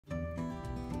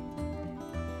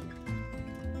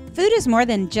Food is more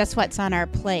than just what's on our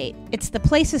plate. It's the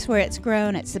places where it's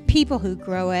grown, it's the people who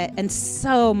grow it, and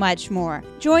so much more.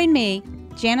 Join me,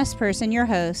 Janice Person, your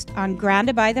host, on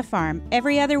Grounded by the Farm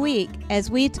every other week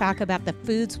as we talk about the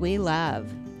foods we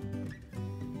love.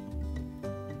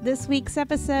 This week's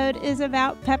episode is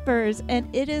about peppers, and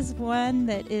it is one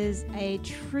that is a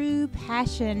true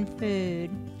passion food.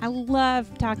 I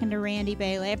love talking to Randy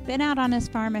Bailey. I've been out on his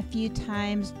farm a few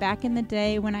times back in the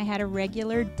day when I had a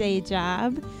regular day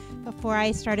job before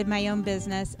I started my own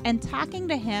business, and talking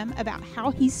to him about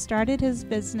how he started his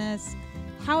business,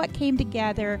 how it came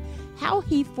together, how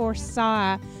he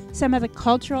foresaw some of the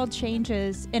cultural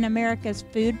changes in America's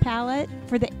food palette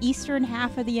for the eastern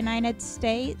half of the United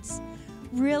States.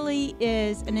 Really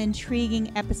is an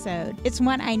intriguing episode. It's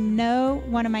one I know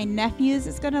one of my nephews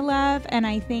is going to love, and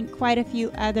I think quite a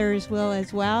few others will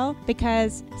as well,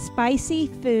 because spicy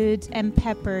foods and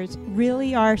peppers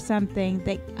really are something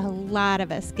that a lot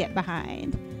of us get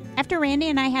behind. After Randy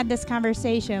and I had this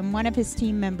conversation, one of his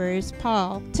team members,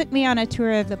 Paul, took me on a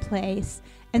tour of the place.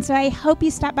 And so I hope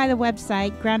you stop by the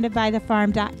website,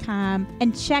 groundedbythefarm.com,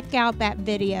 and check out that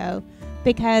video,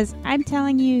 because I'm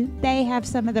telling you, they have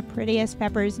some of the prettiest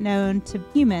peppers known to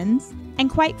humans.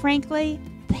 And quite frankly,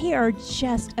 they are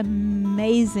just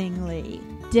amazingly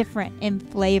different in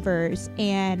flavors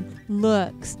and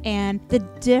looks and the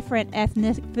different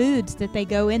ethnic foods that they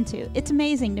go into. It's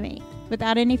amazing to me.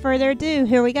 Without any further ado,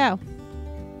 here we go.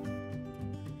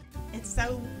 It's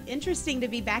so interesting to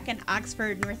be back in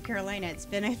Oxford, North Carolina. It's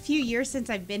been a few years since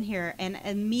I've been here, and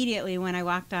immediately when I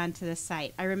walked onto the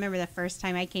site, I remember the first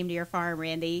time I came to your farm,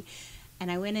 Randy,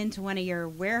 and I went into one of your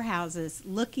warehouses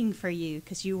looking for you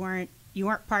because you weren't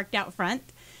parked out front.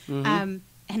 Mm-hmm.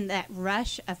 And that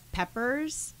rush of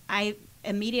peppers, I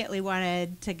immediately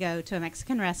wanted to go to a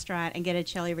Mexican restaurant and get a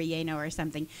chili relleno or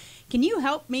something. Can you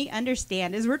help me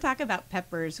understand, as we're talking about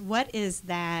peppers, what is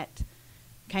that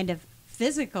kind of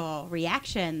physical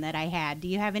reaction that I had? Do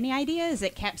you have any idea? Is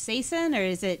it capsaicin, or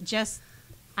is it just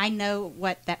I know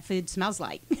what that food smells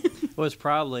like? Well, it's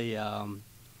probably the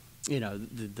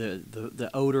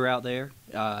odor out there.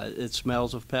 It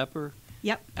smells of pepper.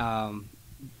 Yep.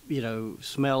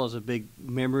 Smell is a big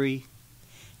memory.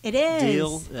 It is.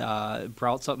 Deal.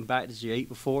 Brought something back that you ate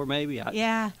before, maybe.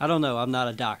 Yeah. I don't know. I'm not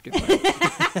a doctor.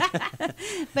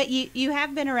 But you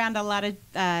have been around a lot of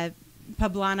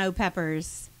poblano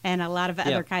peppers and a lot of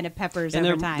other kind of peppers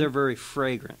over time. They're very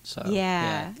fragrant. So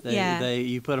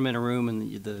you put them in a room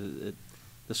and the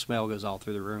smell goes all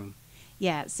through the room.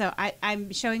 Yeah, so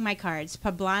I'm showing my cards.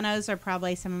 Poblanos are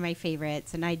probably some of my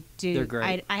favorites, and They're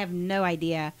great. I have no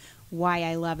idea why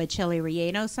I love a chili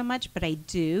relleno so much, but I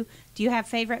do. Do you have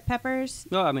favorite peppers?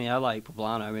 No, I mean, I like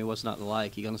poblano. I mean, what's not to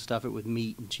like? You're going to stuff it with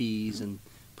meat and cheese and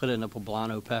put it in a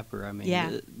poblano pepper. I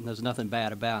mean, there's nothing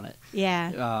bad about it.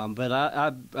 Yeah. But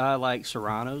I like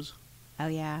serranos. Oh,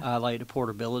 yeah. I like the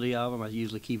portability of them. I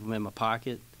usually keep them in my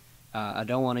pocket. I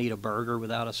don't want to eat a burger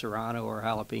without a serrano or a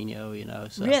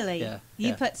jalapeno, So, really? Yeah.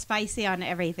 You put spicy on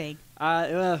everything?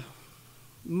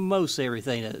 Most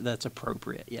everything that's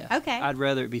appropriate, yeah. Okay. I'd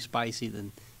rather it be spicy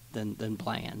than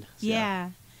bland. So.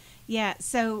 Yeah. Yeah.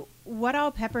 So what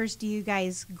all peppers do you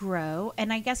guys grow?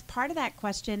 And I guess part of that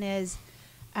question is,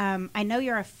 I know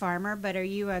you're a farmer, but are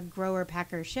you a grower,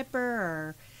 packer, shipper?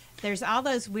 Or there's all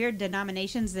those weird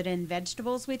denominations that in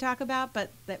vegetables we talk about,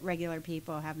 but that regular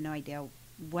people have no idea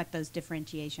what those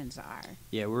differentiations are.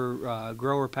 Yeah, we're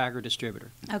grower, packer,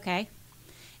 distributor. Okay.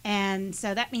 And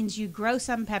so that means you grow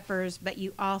some peppers, but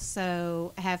you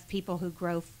also have people who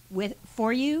grow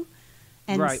for you,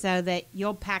 and right. So that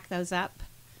you'll pack those up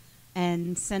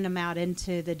and send them out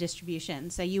into the distribution.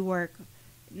 So you work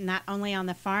not only on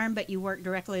the farm, but you work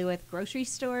directly with grocery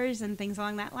stores and things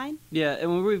along that line? Yeah, and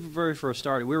when we very first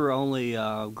started, we were only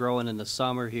growing in the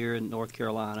summer here in North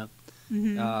Carolina,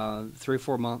 3 or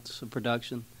 4 months of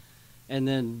production, and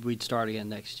then we'd start again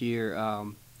next year.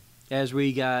 As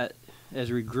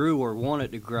we grew or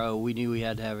wanted to grow, we knew we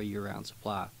had to have a year-round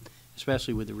supply,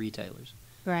 especially with the retailers.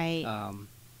 Right.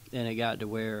 And it got to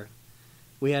where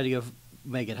we had to go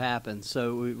make it happen.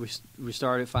 So we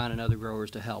started finding other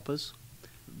growers to help us.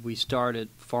 We started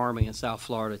farming in South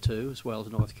Florida, too, as well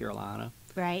as North Carolina.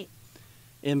 Right.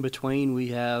 In between, we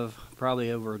have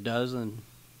probably over a dozen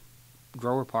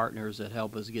grower partners that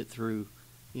help us get through,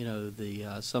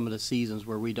 the some of the seasons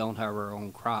where we don't have our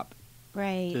own crop.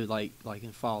 Right. To like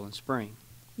in fall and spring.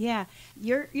 Yeah.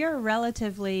 You're a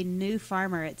relatively new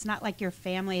farmer. It's not like your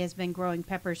family has been growing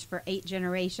peppers for 8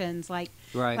 generations like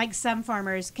some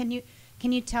farmers. Can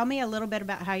you tell me a little bit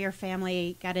about how your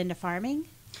family got into farming?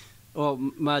 Well,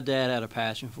 my dad had a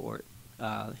passion for it.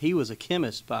 He was a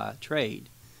chemist by trade,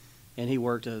 and he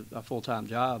worked a full-time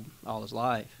job all his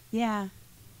life. Yeah.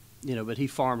 But he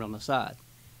farmed on the side.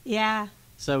 Yeah.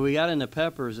 So we got into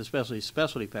peppers, especially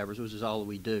specialty peppers, which is all that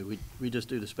we do. We just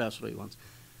do the specialty ones.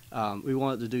 We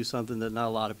wanted to do something that not a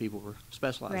lot of people were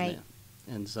specializing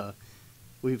in, and so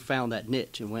we found that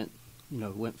niche and went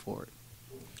for it.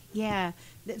 Yeah.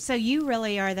 So you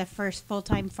really are the first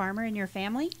full-time farmer in your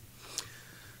family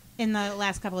in the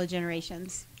last couple of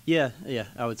generations. Yeah,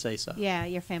 I would say so. Yeah,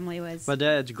 your family was. My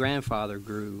dad's grandfather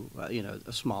grew,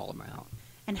 a small amount.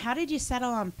 And how did you settle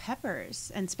on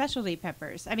peppers and specialty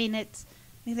peppers? I mean,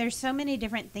 there's so many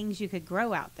different things you could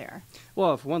grow out there.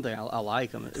 Well, for one thing, I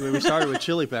like them. When we started with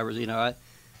chili peppers,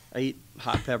 I eat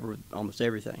hot pepper with almost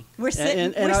everything. We're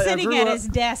sitting at his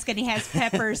desk, and he has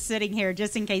peppers sitting here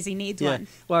just in case he needs one.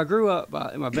 Well, I grew up.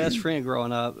 My best friend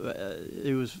growing up,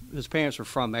 his parents were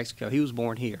from Mexico. He was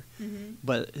born here,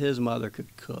 but his mother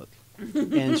could cook,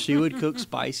 and she would cook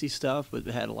spicy stuff, but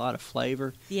it had a lot of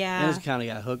flavor. Yeah, and I just kind of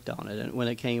got hooked on it. And when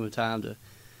it came time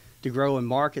to grow and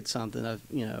market something, I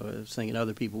was thinking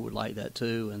other people would like that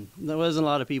too, and there wasn't a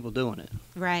lot of people doing it.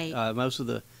 Right. Most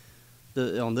of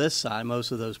on this side,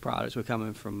 most of those products were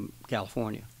coming from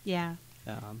California. Yeah.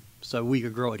 So we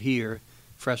could grow it here,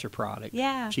 fresher product,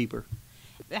 cheaper.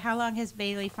 How long has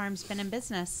Bailey Farms been in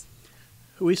business?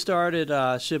 We started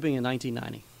shipping in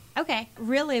 1990. Okay.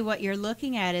 Really what you're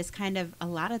looking at is kind of a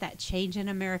lot of that change in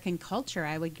American culture,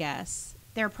 I would guess.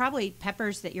 There are probably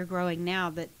peppers that you're growing now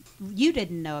that you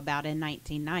didn't know about in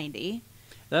 1990.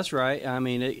 That's right. I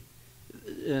mean,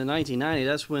 in 1990,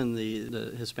 that's when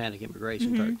the Hispanic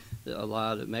immigration started. A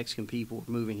lot of Mexican people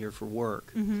were moving here for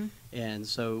work. And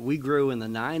so we grew in the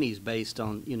 90s based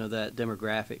on, that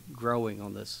demographic growing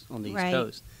on the East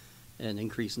Coast and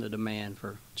increasing the demand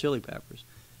for chili peppers.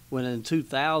 When in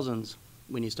 2000s,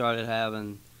 when you started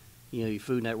having, your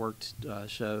Food Network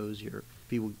shows, your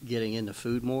people getting into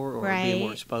food more or being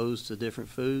more exposed to different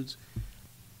foods,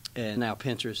 and now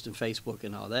Pinterest and Facebook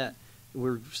and all that,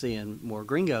 we're seeing more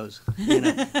gringos,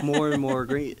 more and more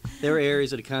green. There were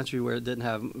areas of the country where it didn't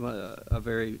have a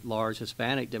very large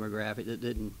Hispanic demographic that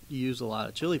didn't use a lot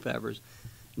of chili peppers.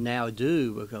 Now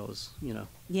do because,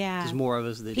 there's more of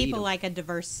us that eat people them. Like a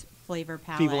diverse flavor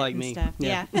palette. People like and me. Stuff.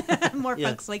 Yeah. More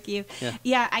folks like you.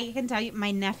 Yeah, I can tell you,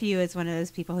 my nephew is one of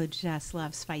those people who just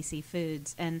loves spicy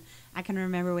foods. And I can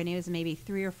remember when he was maybe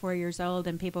 3 or 4 years old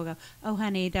and people go, "Oh,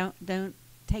 honey, don't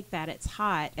take that, it's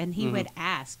hot," and he would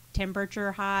ask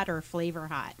temperature hot or flavor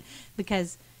hot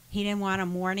because he didn't want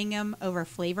him warning him over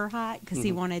flavor hot because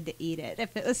he wanted to eat it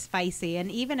if it was spicy.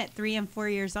 And even at 3 and 4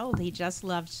 years old, he just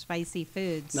loved spicy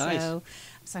foods. Nice.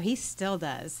 So he still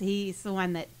does. He's the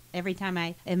one that every time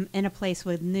I am in a place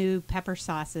with new pepper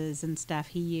sauces and stuff,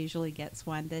 he usually gets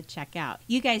one to check out.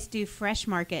 You guys do fresh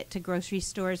market to grocery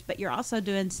stores, but you're also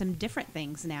doing some different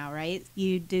things now, right?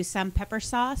 You do some pepper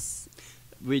sauce.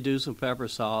 We do some pepper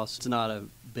sauce. It's not a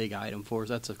big item for us.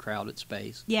 That's a crowded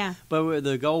space. Yeah. But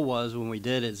the goal was when we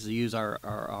did it is to use our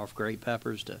off-grade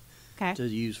peppers to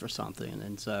use for something.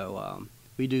 And so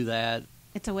we do that.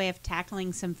 It's a way of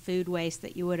tackling some food waste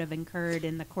that you would have incurred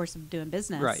in the course of doing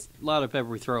business. Right. A lot of pepper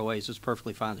we throw away is just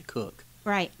perfectly fine to cook.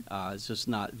 Right. It's just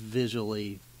not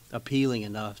visually appealing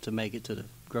enough to make it to the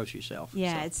grocery shelf.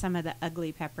 Yeah, so. It's some of the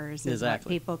ugly peppers is what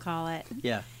people call it.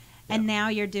 Yeah. And now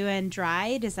you're doing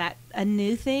dried. Is that a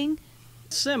new thing?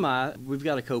 We've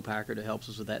got a co-packer that helps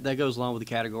us with that. That goes along with the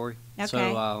category. Okay. So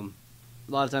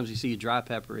a lot of times you see a dry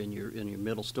pepper in your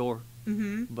middle store.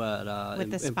 Mm-hmm. But with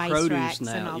the in spice produce racks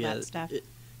now, and all that stuff.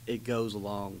 It goes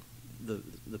along.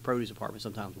 The produce department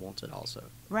sometimes wants it also.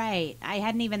 Right. I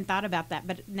hadn't even thought about that,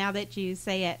 but now that you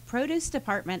say it, produce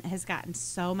department has gotten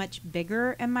so much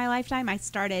bigger in my lifetime.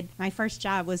 My first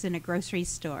job was in a grocery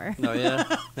store. Oh, yeah?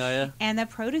 Oh, yeah? And the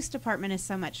produce department is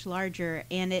so much larger,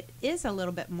 and it is a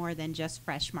little bit more than just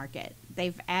fresh market.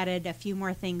 They've added a few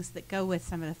more things that go with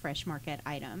some of the fresh market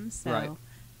items. So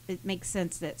it makes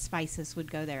sense that spices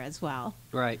would go there as well.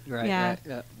 Right. Yeah.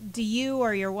 Do you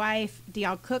or your wife, do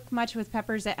y'all cook much with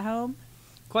peppers at home?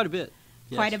 Quite a bit.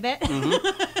 Yes. Quite a bit?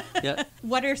 Mm-hmm. Yeah.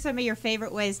 What are some of your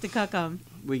favorite ways to cook them?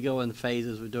 We go in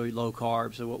phases. We do low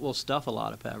carb, so we'll stuff a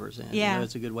lot of peppers in. Yeah.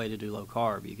 It's a good way to do low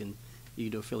carb. You can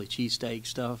do a Philly cheesesteak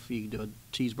stuff. You can do a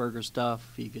cheeseburger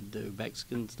stuff. You could do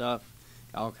Mexican stuff.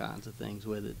 All kinds of things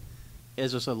with it.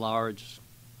 It's just a large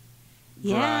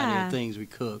variety of things we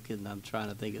cook, and I'm trying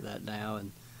to think of that now.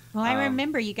 And well, I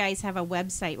remember you guys have a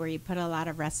website where you put a lot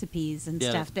of recipes and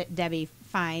stuff that Debbie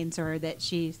finds or that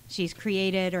she's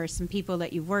created or some people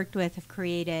that you've worked with have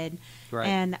created. Right.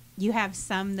 And you have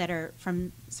some that are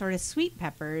from sort of sweet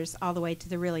peppers all the way to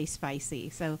the really spicy.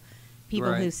 So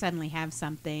people who suddenly have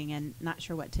something and not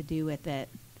sure what to do with it,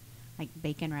 like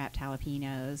bacon-wrapped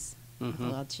jalapenos. with a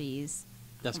little cheese.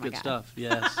 That's Oh my good God. stuff.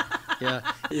 Yes. Yeah.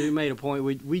 You made a point.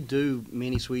 We do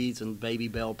mini sweets and baby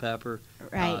bell pepper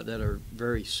Right. that are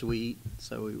very sweet,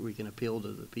 so we can appeal to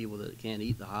the people that can't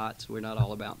eat the hots. We're not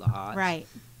all about the hots. Right.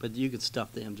 But you can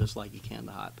stuff them just like you can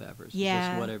the hot peppers.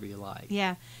 Yeah. Just whatever you like.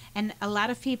 Yeah, and a lot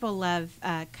of people love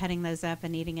cutting those up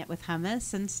and eating it with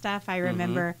hummus and stuff. I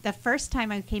remember the first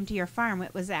time I came to your farm,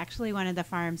 it was actually one of the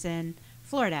farms in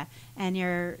Florida, and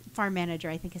your farm manager,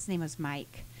 I think his name was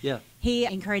Mike. Yeah. He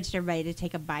encouraged everybody to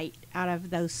take a bite out of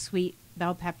those sweet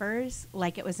bell peppers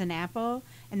like it was an apple.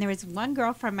 And there was one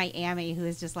girl from Miami who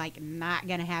was just like not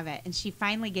going to have it. And she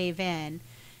finally gave in.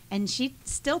 And she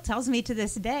still tells me to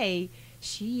this day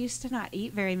she used to not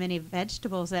eat very many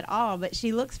vegetables at all, but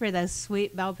she looks for those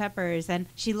sweet bell peppers. And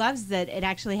she loves that it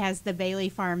actually has the Bailey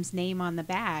Farms name on the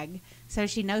bag. So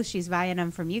she knows she's buying them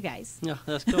from you guys. Yeah,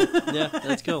 that's cool. Yeah,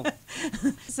 that's cool.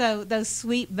 So those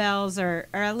sweet bells are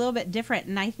a little bit different.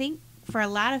 And I think for a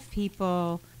lot of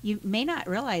people, you may not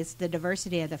realize the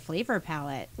diversity of the flavor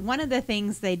palette. One of the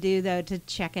things they do, though, to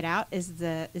check it out is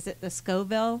it the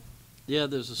Scoville? Yeah,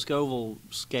 there's a Scoville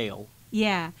scale.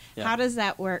 Yeah. Yeah. How does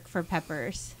that work for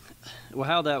peppers? Well,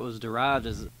 how that was derived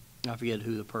is, I forget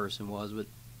who the person was, but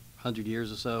 100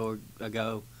 years or so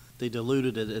ago, they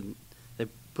diluted it and they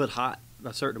put a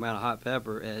certain amount of hot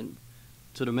pepper, and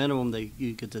to the minimum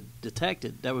you could detect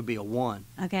it, that would be a 1.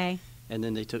 Okay. And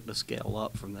then they took the scale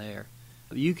up from there.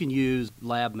 You can use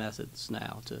lab methods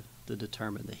now to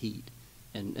determine the heat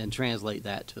and translate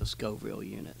that to a Scoville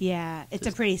unit. Yeah. It's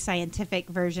a pretty scientific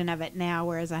version of it now,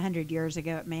 whereas 100 years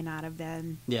ago it may not have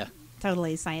been Yeah,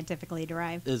 totally scientifically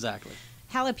derived. exactly.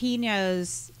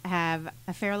 Jalapenos have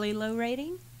a fairly low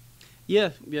rating. Yeah,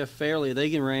 fairly. They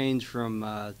can range from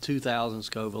 2,000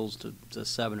 Scovilles to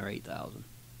 7,000 or 8,000.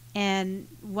 And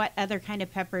what other kind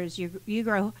of peppers you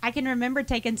grow? I can remember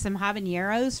taking some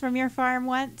habaneros from your farm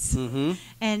once Mm-hmm.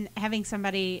 and having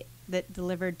somebody that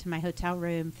delivered to my hotel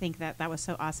room think that was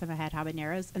so awesome I had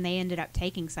habaneros, and they ended up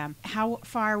taking some. How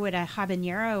far would a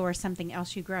habanero or something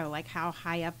else you grow, like how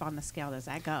high up on the scale does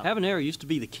that go? Habanero used to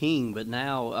be the king, but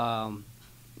now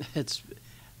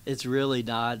it's really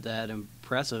not that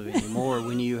impressive anymore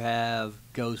when you have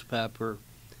ghost pepper,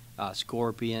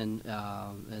 scorpion,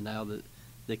 and now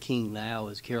the king now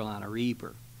is Carolina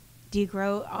Reaper. Do you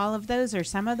grow all of those or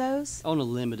some of those? On a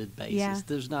limited basis. Yeah.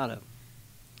 There's not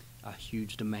a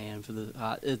huge demand for the.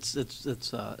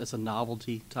 It's a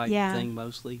novelty type Yeah. thing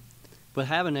mostly, but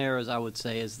habaneros I would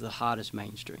say is the hottest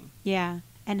mainstream. Yeah.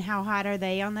 And how hot are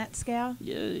they on that scale?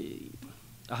 Yeah,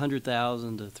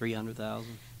 100,000 to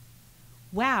 300,000.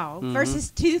 Wow. Mhm. Versus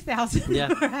 2,000 Yeah,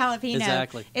 for jalapeno.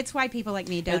 exactly. It's why people like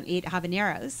me don't eat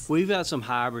habaneros. We've got some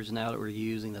hybrids now that we're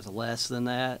using that's less than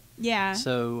that, Yeah.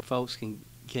 so folks can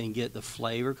get the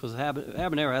flavor, because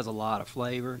habanero has a lot of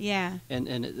flavor, Yeah. and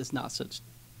it's not such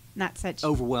Not such.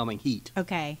 overwhelming heat.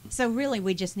 Okay. So really,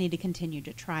 we just need to continue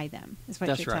to try them, is what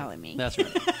That's you're right. telling me. That's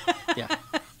right. Yeah.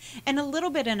 And a little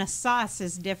bit in a sauce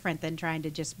is different than trying to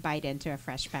just bite into a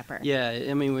fresh pepper. Yeah,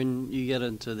 I mean, when you get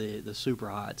into the super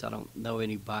hots, I don't know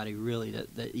anybody really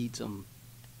that eats them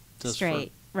just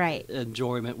Straight. Right. for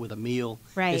enjoyment with a meal.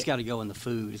 Right. It's got to go in the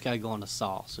food. It's got to go in the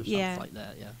sauce or something Yeah. like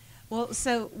that, yeah. Well,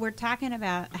 so we're talking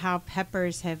about how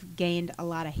peppers have gained a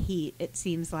lot of heat, it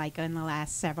seems like, in the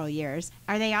last several years.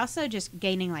 Are they also just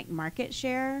gaining, like, market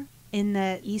share in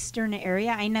the eastern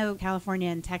area? I know California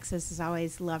and Texas has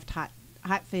always loved hot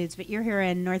foods, but you're here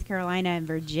in North Carolina and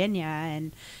Virginia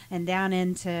and down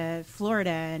into Florida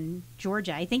and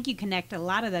Georgia. I think you connect a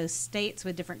lot of those states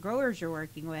with different growers you're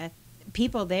working with.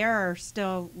 People there are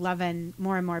still loving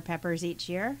more and more peppers each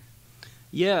year.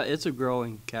 Yeah, it's a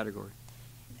growing category.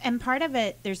 And part of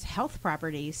it, there's health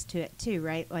properties to it too,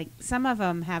 right? Like some of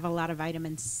them have a lot of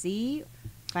vitamin C.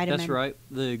 That's right.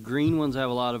 The green ones have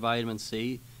a lot of vitamin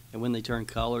C, and when they turn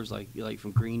colors, like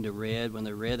from green to red, when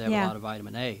they're red, they have Yeah. a lot of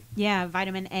vitamin A. Yeah,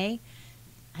 vitamin A.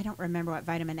 I don't remember what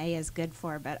vitamin A is good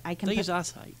for, but I I can think put it's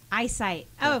eyesight. eyesight.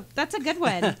 Oh, that's a good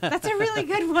one. That's a really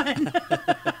good one.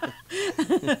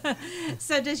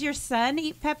 So does your son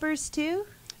eat peppers too?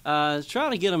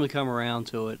 Trying to get him to come around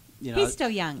to it. You know, He's still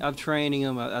young. I'm training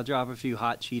him. I drop a few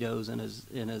hot Cheetos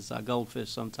in his goldfish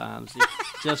sometimes,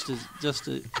 just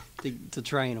to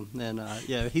train him. And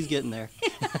yeah, he's getting there.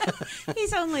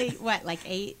 He's only, what, like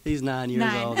 8? He's 9 years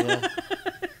 9. old. Yeah.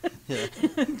 Yeah.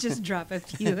 Just drop a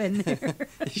few in there.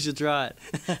 You should try it.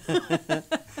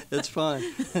 It's fun.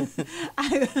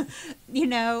 I'm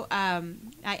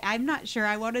not sure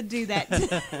I want to do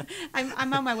that.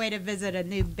 I'm on my way to visit a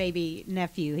new baby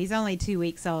nephew. He's only 2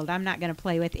 weeks old. I'm not going to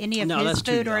play with any of his that's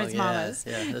too food or young. his mama's.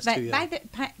 Yeah, that's But too young. by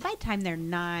the time they're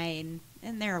 9,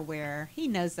 and they're aware. He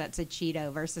knows that's a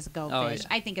Cheeto versus goldfish. yeah.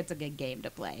 I think it's a good game to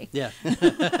play. Yeah.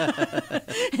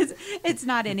 It's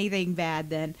not anything bad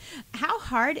then. How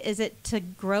hard is it to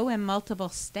grow in multiple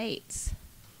states?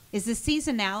 Is the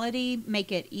seasonality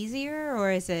make it easier,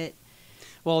 or is it?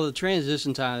 Well, the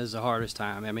transition time is the hardest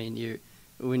time. I mean,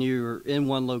 when you're in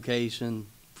one location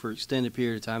for extended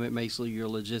period of time, it makes your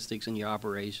logistics and your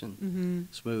operation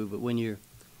smooth. But when you're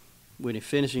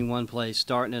finishing one place,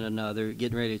 starting in another,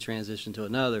 getting ready to transition to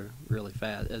another really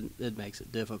fast, it makes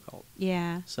it difficult.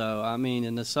 Yeah. So, I mean,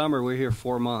 in the summer, we're here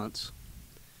 4 months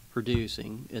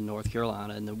producing in North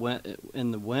Carolina. In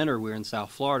the winter, we're in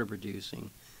South Florida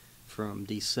producing from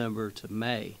December to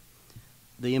May.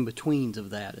 The in-betweens of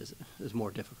that is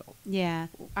more difficult. Yeah.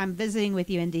 I'm visiting with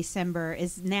you in December.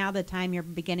 Is now the time you're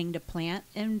beginning to plant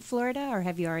in Florida, or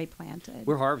have you already planted?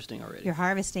 We're harvesting already. You're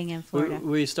harvesting in Florida.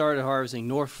 We started harvesting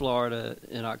North Florida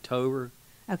in October.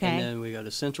 Okay. And then we go to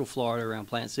Central Florida around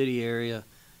Plant City area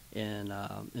in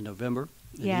November.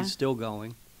 And Yeah. he's still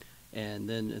going. And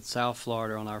then in South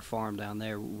Florida on our farm down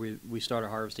there, we started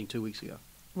harvesting 2 weeks ago.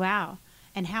 Wow.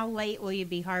 And how late will you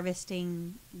be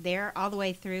harvesting there? All the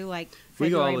way through, like, We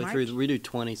go all February, the way March? through. We do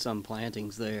 20-some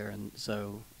plantings there, and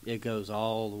so it goes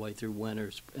all the way through winter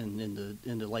and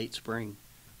into late spring.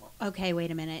 Okay,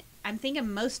 wait a minute. I'm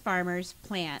thinking most farmers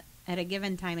plant at a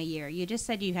given time of year. You just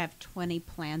said you have 20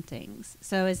 plantings.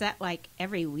 So is that like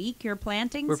every week you're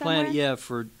planting We're somewhere? planting, yeah,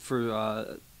 for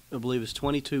I believe it's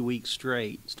 22 weeks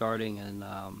straight, starting in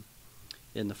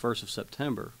the 1st of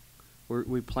September.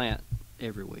 We plant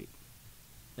every week.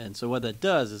 And so what that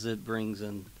does is it brings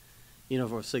in,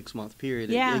 for a 6-month period,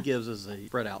 Yeah. it gives us a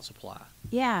spread out supply.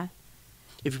 Yeah.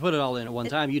 If you put it all in at one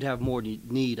time, you'd have more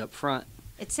need up front.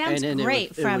 It sounds and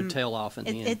great it would tail off in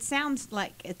the end. It sounds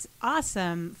like it's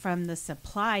awesome from the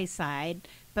supply side,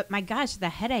 but my gosh, the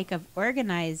headache of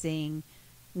organizing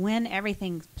when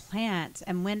everything's plants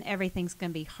and when everything's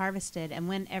going to be harvested and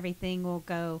when everything will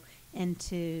go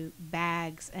into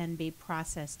bags and be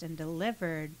processed and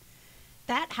delivered.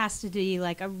 That has to be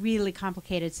like a really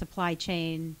complicated supply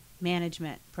chain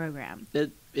management program.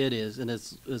 It is, and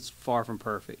it's far from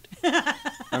perfect.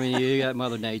 I mean, you got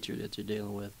Mother Nature that you're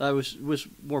dealing with. I wish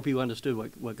more people understood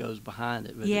what goes behind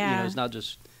it. But Yeah. it's not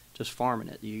just farming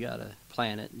it. You got to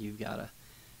plant it, and you've got to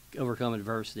overcome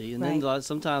adversity. And Right. then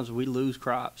sometimes we lose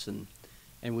crops, and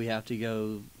we have to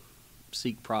go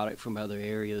seek product from other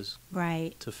areas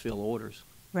Right. to fill orders.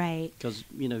 Right. Because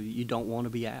you don't want to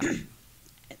be out.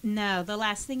 No, the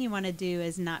last thing you want to do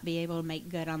is not be able to make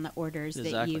good on the orders that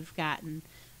Exactly. you've gotten.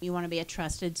 You want to be a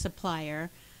trusted supplier.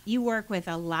 You work with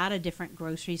a lot of different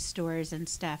grocery stores and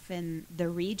stuff in the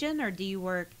region, or do you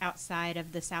work outside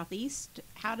of the Southeast?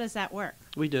 How does that work?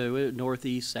 We do. We're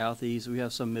Northeast, Southeast. We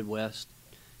have some Midwest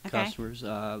Okay. customers.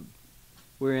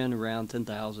 We're in around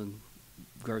 10,000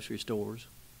 grocery stores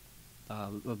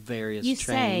of various You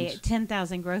chains. say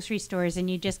 10,000 grocery stores and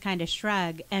you just kind of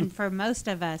shrug. And for most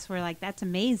of us, we're like, that's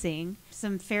amazing.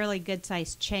 Some fairly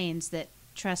good-sized chains that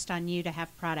trust on you to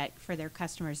have product for their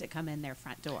customers that come in their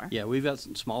front door. Yeah, we've got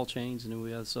some small chains, and then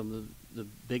we have some of the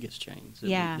biggest chains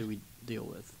that we deal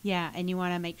with. Yeah, and you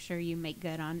want to make sure you make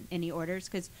good on any orders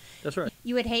because That's right.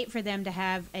 you would hate for them to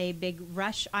have a big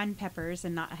rush on peppers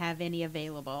and not have any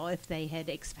available if they had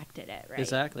expected it, right?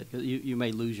 Exactly. 'Cause you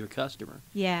may lose your customer,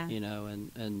 Yeah,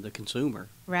 and the consumer.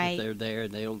 Right. If they're there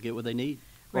and they don't get what they need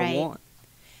or Right. want.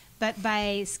 but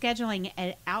by scheduling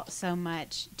it out so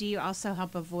much, do you also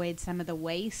help avoid some of the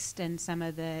waste and some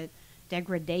of the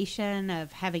degradation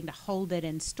of having to hold it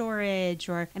in storage?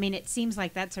 Or, I mean, it seems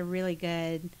like that's a really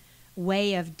good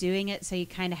way of doing it so you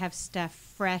kind of have stuff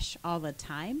fresh all the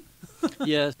time.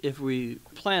 Yes, if we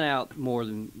plan out more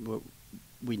than what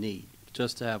we need,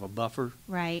 just to have a buffer.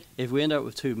 Right. If we end up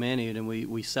with too many, then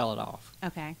we sell it off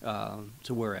Okay.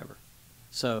 to wherever.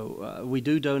 So we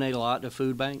do donate a lot to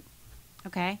food bank.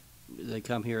 Okay. They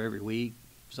come here every week.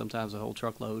 Sometimes a whole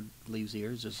truckload leaves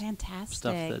here. It's just Fantastic.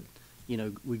 stuff that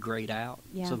we grade out.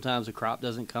 Yeah. Sometimes the crop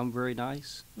doesn't come very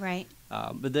nice. Right.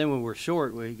 But then when we're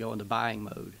short, we go into buying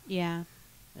mode. Yeah.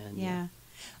 And Yeah.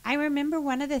 I remember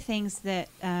one of the things that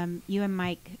you and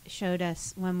Mike showed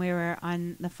us when we were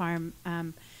on the farm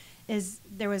is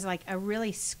there was like a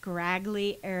really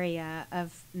scraggly area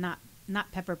of not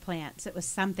pepper plants. It was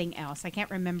something else. I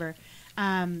can't remember.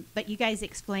 But you guys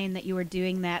explained that you were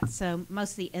doing that so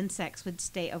most of the insects would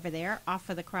stay over there off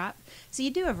of the crop. So you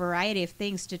do a variety of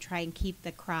things to try and keep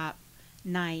the crop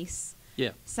nice.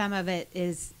 Yeah. Some of it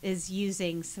is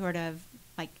using sort of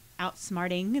like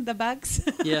outsmarting the bugs.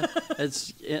 Yeah,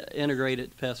 it's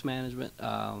integrated pest management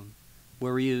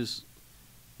where we use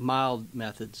mild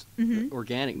methods, Mhm.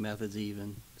 organic methods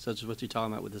even, such as what you're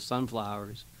talking about with the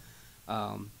sunflowers.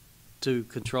 to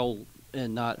control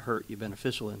and not hurt your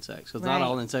beneficial insects. Because Right. not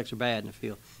all insects are bad in the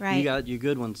field. Right. You got your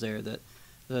good ones there.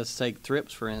 Let's take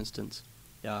thrips, for instance.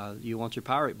 You want your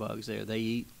pirate bugs there. They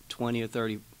eat 20 or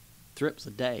 30 thrips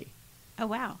a day. Oh,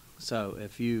 wow. So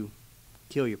if you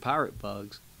kill your pirate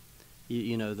bugs,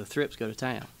 you know, the thrips go to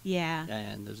town. Yeah.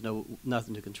 And there's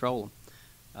nothing to control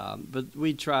them. But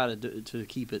we try to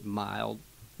keep it mild,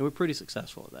 and we're pretty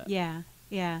successful at that. Yeah,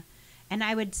 yeah. And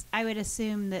I would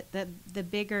assume that the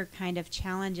bigger kind of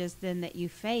challenges then that you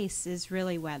face is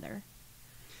really weather.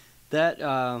 That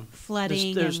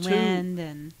Flooding there's and two, wind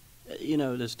and... You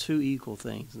know, there's two equal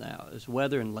things now. There's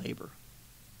weather and labor.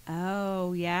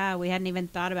 Oh, yeah. We hadn't even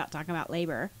thought about talking about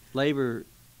labor. Labor,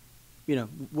 you know,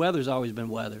 weather's always been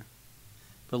weather,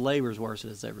 but labor's worse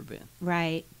than it's ever been.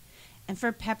 Right. And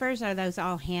for peppers, are those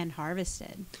all hand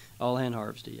harvested? All hand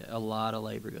harvested, yeah. A lot of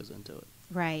labor goes into it.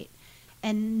 Right.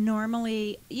 And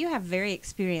normally, you have very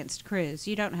experienced crews.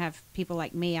 You don't have people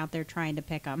like me out there trying to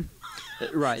pick them.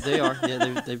 Right, they are.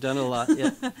 Yeah, they've done a lot. Yeah.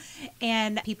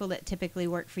 And people that typically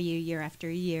work for you year after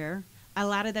year. A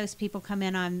lot of those people come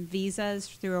in on visas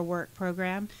through a work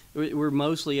program. We're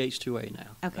mostly H-2A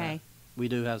now. Okay. We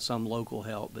do have some local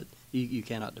help, but you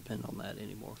cannot depend on that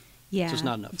anymore. Yeah, Just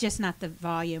not enough. Just not the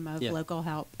volume of Yeah. local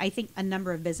help. I think a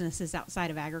number of businesses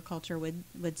outside of agriculture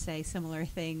would say similar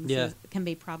things. Yeah. Can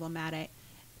be problematic.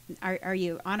 Are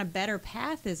you on a better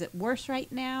path? Is it worse right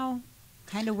now?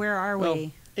 Kind of where are Well,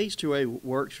 we? H-2A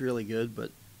works really good, but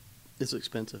it's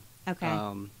expensive.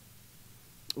 Okay.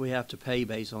 We have to pay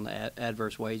based on the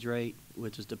adverse wage rate,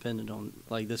 which is dependent on,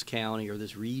 like, this county or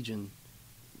this region,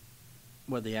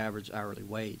 what the average hourly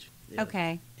wage is.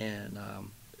 Okay. And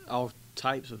all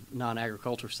types of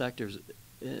non-agricultural sectors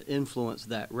influence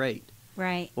that rate.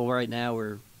 Right. Well, right now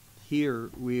we're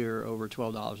over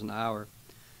 $12 an hour.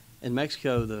 In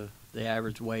Mexico, the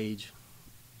average wage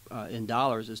in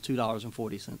dollars is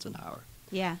 $2.40 an hour.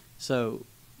 Yeah. So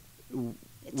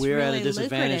It's we're really at a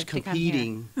disadvantage lucrative to come here.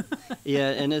 competing. Yeah,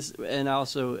 and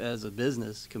also as a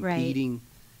business competing.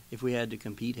 If we had to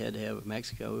compete head to head with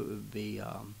Mexico, it would be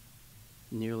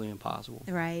nearly impossible.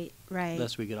 Right. Right.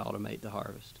 Unless we could automate the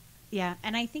harvest. Yeah,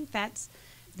 and I think that's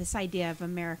this idea of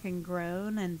American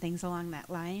grown and things along that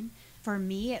line. For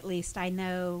me, at least, I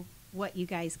know what you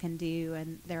guys can do,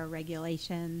 and there are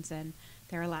regulations, and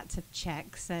there are lots of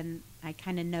checks, and I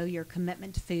kind of know your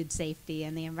commitment to food safety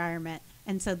and the environment.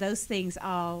 And so those things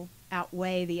all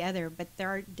outweigh the other, but there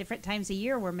are different times a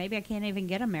year where maybe I can't even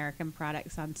get American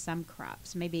products on some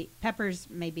crops. Maybe peppers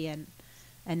may be an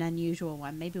unusual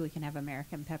one. Maybe we can have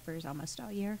American peppers almost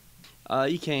all year.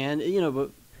 You can,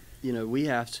 but we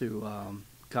have to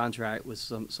contract with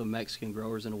some Mexican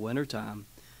growers in the wintertime,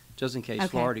 just in case Okay.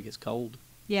 Florida gets cold.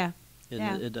 Yeah. And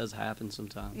Yeah. it does happen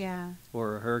sometimes. Yeah.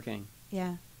 Or a hurricane.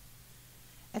 Yeah.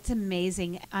 That's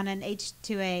amazing. On an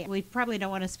H-2A, we probably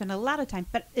don't want to spend a lot of time,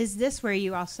 but is this where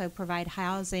you also provide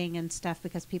housing and stuff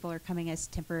because people are coming as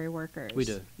temporary workers? We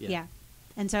do, yeah.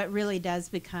 And so it really does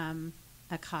become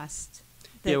a cost.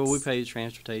 Yeah, well, we that's- pay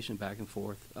transportation back and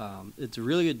forth. It's a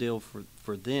really good deal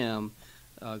for them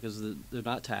because they're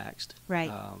not taxed.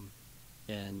 Right.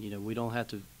 And, we don't have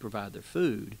to provide their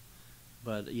food,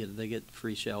 but, they get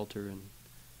free shelter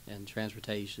and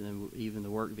transportation and even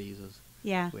the work visas.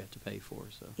 Yeah. We have to pay for.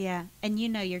 So Yeah. And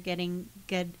you're getting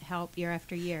good help year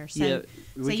after year. So, yeah,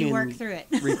 so we you can work through it.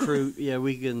 recruit. Yeah,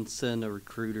 we can send the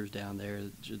recruiters down there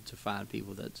to find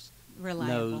people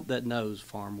Reliable. that knows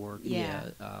farm work. Yeah.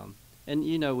 And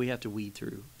we have to weed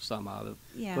through some of it.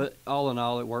 Yeah. But all in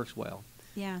all, it works well.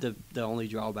 Yeah. The only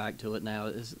drawback to it now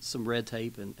is some red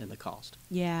tape and the cost.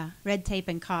 Yeah. Red tape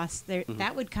and costs. Mhm.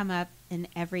 That would come up in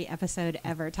every episode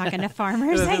ever, talking to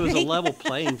farmers. If I it was a think. level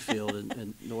playing field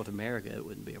in North America, it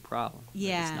wouldn't be a problem. But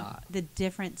Yeah, it's not. the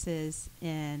differences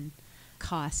in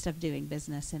cost of doing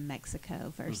business in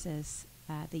Mexico versus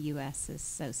the U.S. is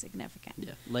so significant.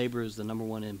 Yeah, labor is the number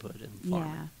one input in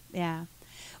farming. Yeah.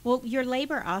 Well, your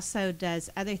labor also does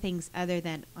other things other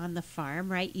than on the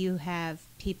farm, right? You have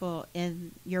people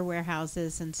in your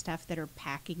warehouses and stuff that are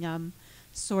packing them,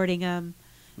 sorting them,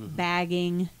 Mhm.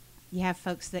 bagging. You have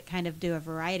folks that kind of do a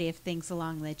variety of things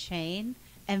along the chain.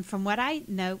 And from what I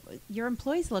know, your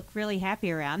employees look really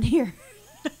happy around here.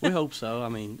 We hope so. I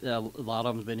mean, a lot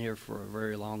of them's been here for a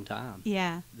very long time.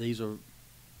 Yeah. These are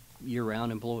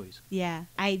year-round employees. Yeah,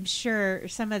 I'm sure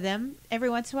some of them.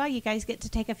 Every once in a while, you guys get to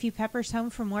take a few peppers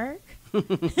home from work.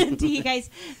 Do you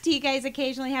guys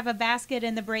occasionally have a basket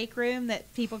in the break room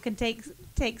that people can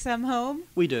take some home?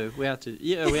 We do. We have to.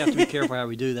 Yeah, we have to be careful how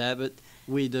we do that, but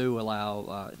we do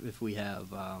allow if we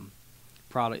have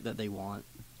product that they want.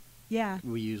 Yeah.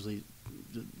 We usually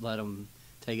let them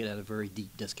take it at a very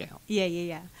deep discount.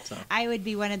 Yeah. So. I would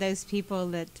be one of those people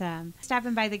that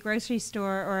stopping by the grocery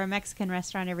store or a Mexican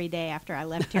restaurant every day after I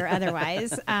left here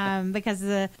otherwise, because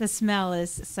the smell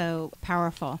is so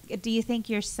powerful. Do you think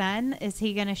your son, is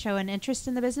he going to show an interest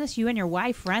in the business? You and your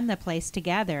wife run the place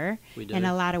together. We do. In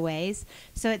a lot of ways.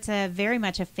 So it's very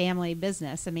much a family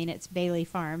business. I mean, it's Bailey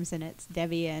Farms and it's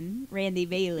Debbie and Randy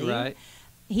Bailey. Right.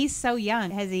 He's so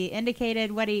young. Has he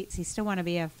indicated what does he still want to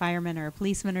be, a fireman or a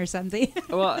policeman or something?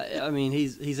 Well, I mean,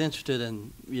 he's interested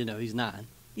in, he's 9.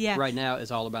 Yeah. Right now,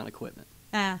 it's all about equipment.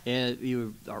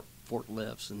 And our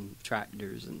forklifts and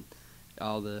tractors and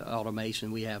all the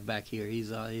automation we have back here.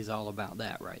 He's all about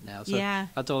that right now. So yeah.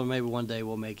 I told him maybe one day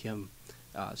we'll make him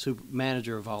super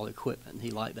manager of all equipment.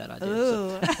 He liked that idea.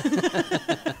 Ooh.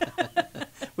 So.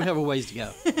 We have a ways to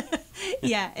go.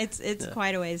 Yeah, it's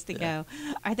quite a ways to go.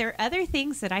 Are there other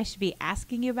things that I should be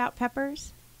asking you about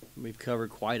peppers? We've covered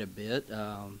quite a bit.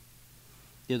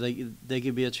 They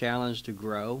could be a challenge to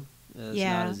grow. It's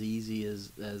not as easy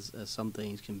as some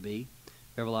things can be.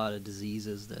 We have a lot of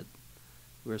diseases that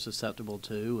we're susceptible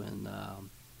to, and a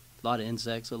lot of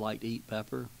insects that like to eat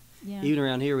pepper. Yeah. Even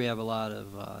around here, we have a lot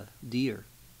of deer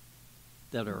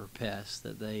that are pests,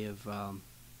 that they have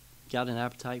got an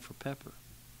appetite for pepper.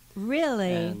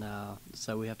 Really? And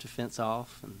so we have to fence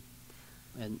off,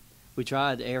 and we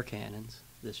tried air cannons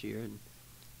this year,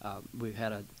 and we've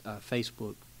had a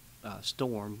Facebook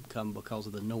storm come because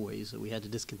of the noise, that we had to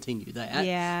discontinue that.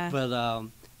 Yeah. But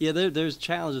there's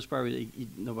challenges probably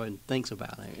that nobody thinks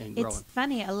about in growing. It's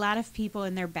funny. A lot of people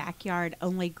in their backyard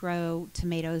only grow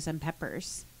tomatoes and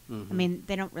peppers. Mm-hmm. I mean,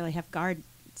 they don't really have gardens.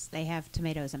 They have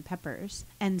tomatoes and peppers.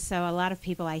 And so a lot of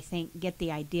people, I think, get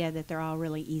the idea that they're all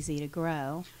really easy to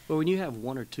grow. Well, when you have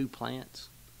 1 or 2 plants,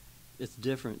 it's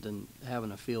different than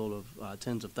having a field of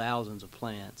tens of thousands of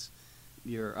plants.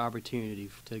 Your opportunity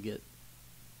to get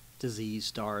disease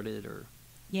started, or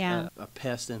a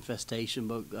pest infestation,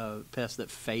 but pests that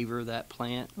favor that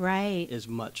plant, right, is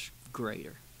much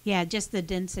greater. Yeah, just the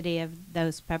density of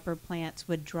those pepper plants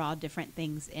would draw different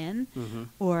things in,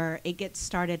 or it gets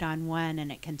started on one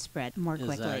and it can spread more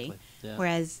quickly. Exactly. Yeah.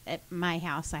 Whereas at my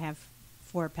house, I have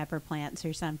 4 pepper plants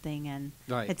or something, and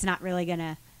right. It's not really going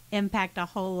to impact a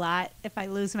whole lot. If I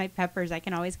lose my peppers, I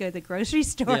can always go to the grocery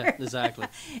store. Yeah, exactly.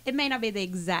 It may not be the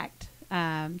exact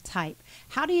type.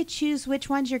 How do you choose which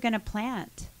ones you're going to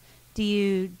plant? Do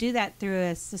you do that through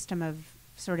a system of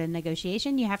sort of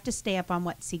negotiation? You have to stay up on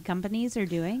what seed companies are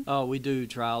doing? Oh, we do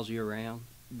trials year round.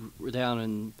 We're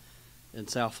down in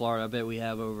South Florida. I bet we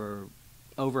have over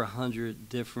 100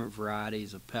 different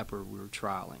varieties of pepper we're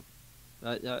trialing.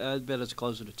 I bet it's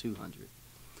closer to 200.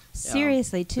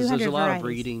 Seriously, 200 There's a lot varieties. of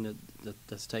breeding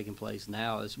that's taking place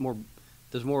now. There's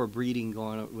more breeding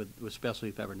going on with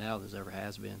specialty pepper now than there ever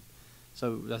has been.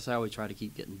 So that's how we try to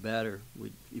keep getting better.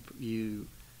 You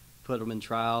put them in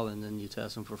trial, and then you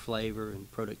test them for flavor and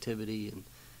productivity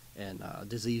and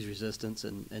disease resistance,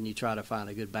 and you try to find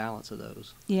a good balance of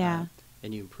those. Yeah.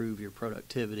 And you improve your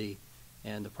productivity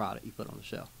and the product you put on the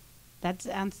shelf. That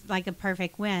sounds like a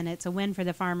perfect win. It's a win for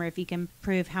the farmer if you can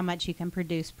prove how much you can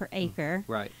produce per acre.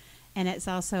 Right. And it's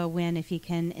also a win if you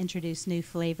can introduce new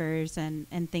flavors and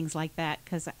things like that.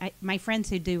 Because my friends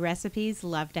who do recipes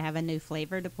love to have a new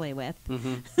flavor to play with.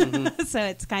 Mm-hmm, mm-hmm. So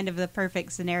it's kind of the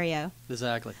perfect scenario.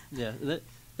 Exactly. Yeah.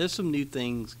 There's some new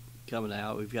things coming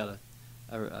out. We've got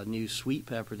a new sweet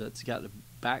pepper that's got a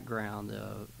background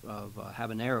of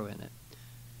habanero in it.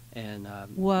 And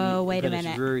whoa! Wait a minute.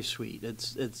 It's very sweet.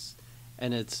 It's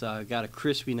got a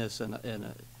crispiness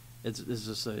and it's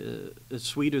just it's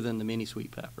sweeter than the mini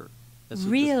sweet pepper.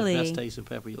 Really? It's the best tasting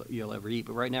pepper you'll ever eat.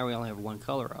 But right now we only have one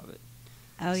color of it.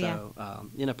 Oh, so,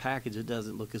 in a package, it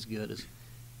doesn't look as good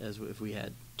as if we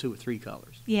had 2 or 3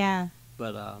 colors. Yeah.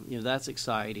 But that's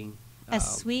exciting. A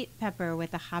sweet pepper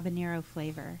with a habanero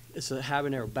flavor. It's a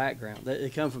habanero background. They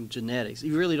come from genetics.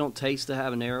 You really don't taste the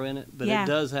habanero in it, but Yeah. it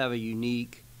does have a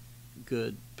unique,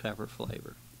 good pepper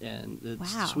flavor, and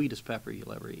it's Wow. the sweetest pepper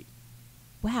you'll ever eat.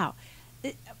 Wow.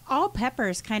 All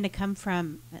peppers kind of come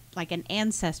from like an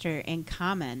ancestor in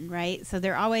common, right? So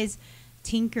they're always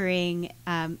tinkering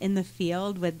in the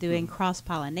field with doing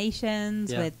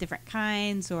cross-pollinations with different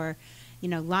kinds, or,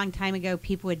 long time ago,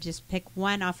 people would just pick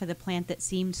one off of the plant that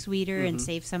seemed sweeter and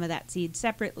save some of that seed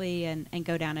separately and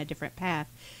go down a different path.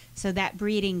 So that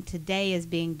breeding today is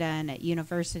being done at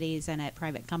universities and at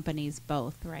private companies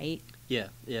both, right? Yeah,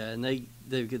 and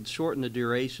they could shorten the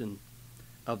duration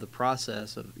of the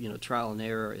process of trial and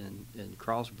error and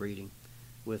crossbreeding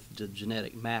with the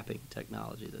genetic mapping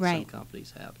technology that some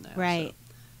companies have now. Right.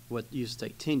 So what used to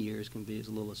take 10 years can be as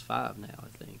little as 5 now, I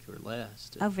think, or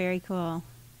less. Oh, very cool.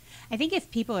 I think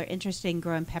if people are interested in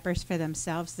growing peppers for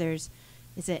themselves, is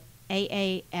it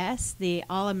AAS, the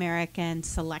All-American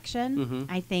Selection? Mm-hmm.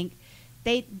 I think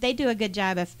they do a good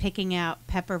job of picking out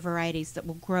pepper varieties that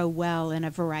will grow well in a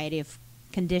variety of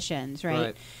conditions,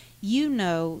 right? You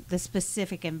know the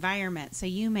specific environment, so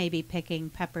you may be picking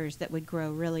peppers that would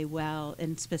grow really well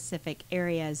in specific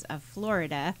areas of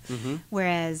Florida,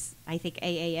 whereas I think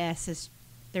AAS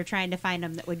they're trying to find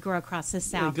them that would grow across the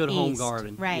southeast. Good home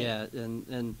garden, right? Yeah,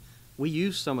 and we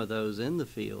use some of those in the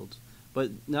fields,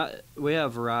 but we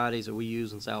have varieties that we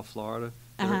use in South Florida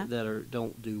that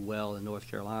don't do well in North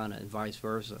Carolina, and vice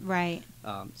versa. Right.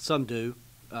 Some do,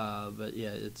 but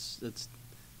yeah, it's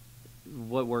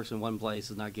what works in one place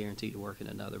is not guaranteed to work in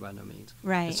another by no means.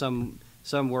 Right. And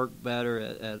some work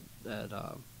better at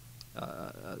a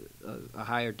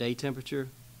higher day temperature,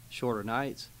 shorter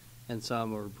nights, and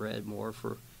some are bred more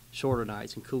for shorter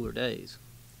nights and cooler days.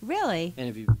 Really? And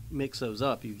if you mix those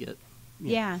up, you get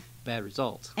bad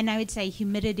results. And I would say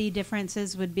humidity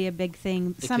differences would be a big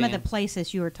thing. Some of the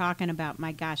places you were talking about,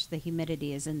 my gosh, the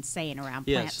humidity is insane around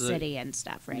Plant City and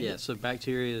stuff, right? Yeah, so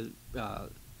bacterial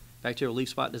leaf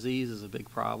spot disease is a big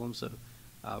problem. So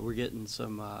we're getting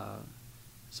some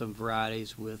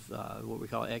varieties with what we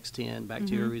call X10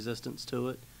 bacterial resistance to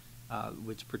it,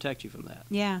 which protect you from that.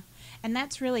 Yeah, and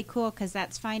that's really cool because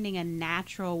that's finding a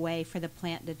natural way for the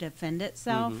plant to defend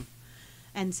itself.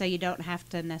 And so you don't have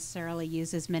to necessarily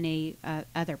use as many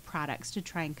other products to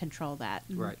try and control that.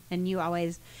 Right. And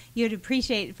you'd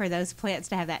appreciate for those plants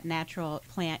to have that natural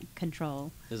plant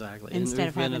control. Exactly. Instead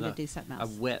of having to do something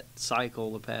else. A wet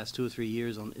cycle the past 2 or 3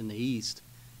 years in the east,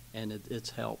 and it's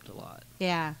helped a lot.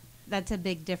 Yeah. That's a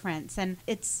big difference. And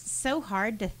it's so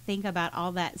hard to think about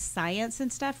all that science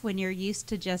and stuff when you're used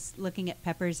to just looking at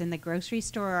peppers in the grocery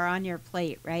store or on your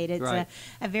plate, right? It's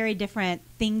a very different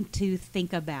thing to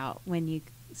think about when you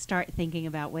start thinking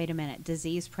about, wait a minute,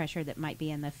 disease pressure that might be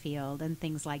in the field and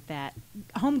things like that.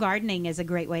 Home gardening is a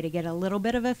great way to get a little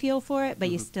bit of a feel for it, but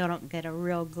you still don't get a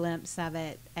real glimpse of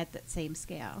it at that same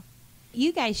scale.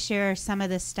 You guys share some of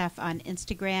this stuff on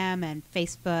Instagram and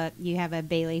Facebook. You have a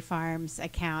Bailey Farms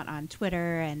account on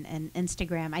Twitter and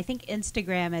Instagram. I think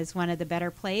Instagram is one of the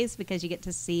better plays because you get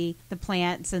to see the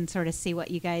plants and sort of see what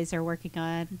you guys are working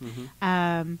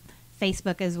on.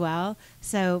 Facebook as well.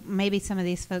 So maybe some of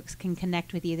these folks can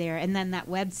connect with you there. And then that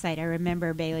website, I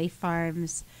remember Bailey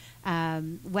Farms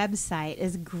website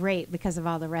is great because of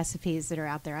all the recipes that are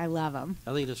out there. I love them.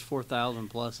 I think there's 4,000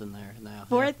 plus in there now.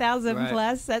 4,000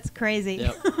 plus? That's crazy.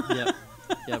 Yep.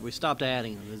 Yeah, we stopped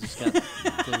adding them. It just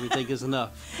we think is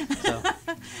enough. So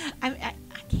I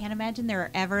can't imagine there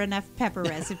are ever enough pepper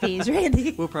recipes,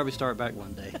 Randy. We'll probably start back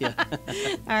one day. Yeah.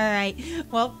 All right.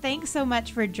 Well, thanks so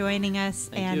much for joining us.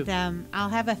 Thank you. I'll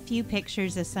have a few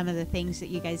pictures of some of the things that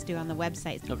you guys do on the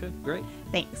website. Okay, great.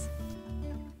 Thanks.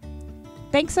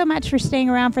 Thanks so much for staying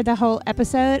around for the whole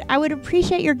episode. I would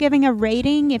appreciate your giving a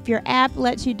rating if your app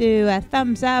lets you do a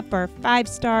thumbs up or 5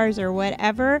 stars or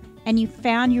whatever, and you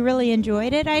found you really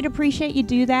enjoyed it. I'd appreciate you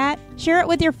do that. Share it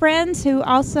with your friends who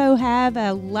also have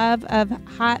a love of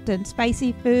hot and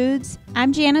spicy foods.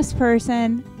 I'm Janice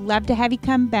Person. Love to have you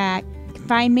come back. You can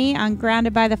find me on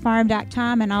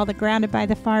groundedbythefarm.com and all the Grounded by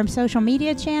the Farm social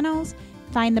media channels.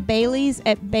 Find the Baileys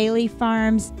at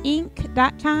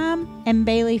BaileyFarmsInc.com and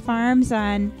Bailey Farms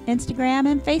on Instagram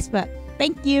and Facebook.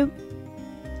 Thank you.